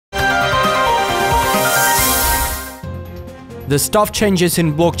The staff changes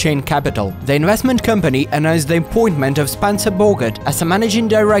in Blockchain Capital. The investment company announced the appointment of Spencer Bogart as a managing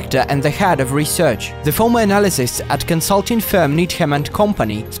director and the head of research. The former analyst at consulting firm Needham &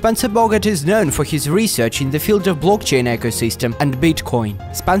 Company, Spencer Bogart is known for his research in the field of blockchain ecosystem and Bitcoin.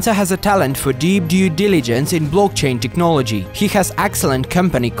 Spencer has a talent for deep due diligence in blockchain technology. He has excellent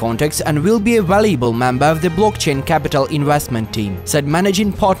company contacts and will be a valuable member of the Blockchain Capital investment team, said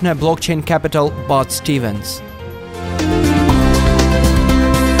managing partner Blockchain Capital Bart Stevens.